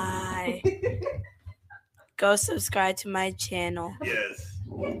 Hi. Go subscribe to my channel. Yes.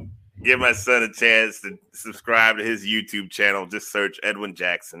 Give my son a chance to subscribe to his YouTube channel. Just search Edwin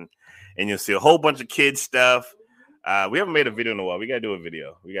Jackson, and you'll see a whole bunch of kids stuff. We haven't made a video in a while. We got to do a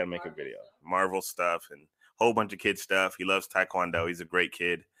video. We got to make a video. Marvel stuff and a whole bunch of kid stuff. He loves Taekwondo. He's a great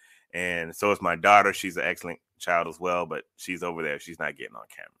kid. And so is my daughter. She's an excellent child as well, but she's over there. She's not getting on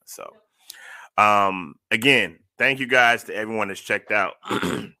camera. So, again, thank you guys to everyone that's checked out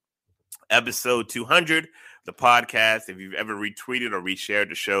episode 200, the podcast. If you've ever retweeted or reshared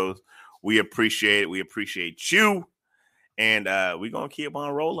the shows, we appreciate it. We appreciate you. And we're going to keep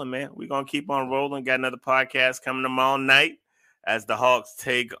on rolling, man. We're going to keep on rolling. Got another podcast coming tomorrow night as the Hawks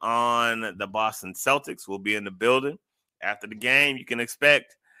take on the Boston Celtics. We'll be in the building. After the game, you can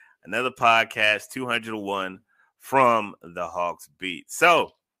expect another podcast, 201 from the Hawks Beat. So,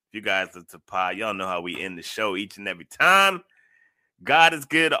 if you guys look to pod, y'all know how we end the show each and every time. God is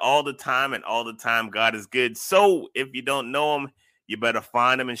good all the time, and all the time God is good. So, if you don't know him, you better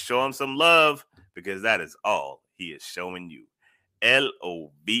find him and show him some love, because that is all he is showing you.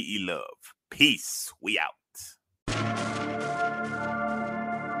 L-O-V-E, love. Peace. We out.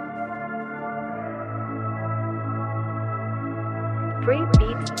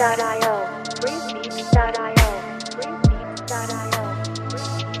 Freebeats.io. Freebeats.io. Freebeats.io.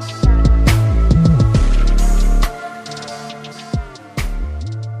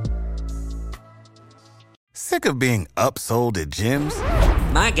 Sick of being upsold at gyms?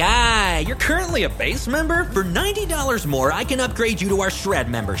 My guy, you're currently a base member? For $90 more, I can upgrade you to our Shred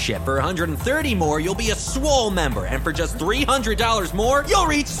membership. For $130 more, you'll be a Swole member. And for just $300 more, you'll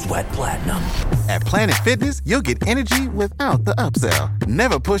reach Sweat Platinum. At Planet Fitness, you'll get energy without the upsell.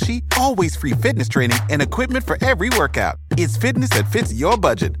 Never pushy, always free fitness training and equipment for every workout. It's fitness that fits your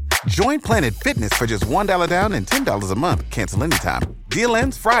budget. Join Planet Fitness for just $1 down and $10 a month. Cancel anytime. Deal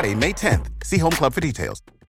ends Friday, May 10th. See Home Club for details.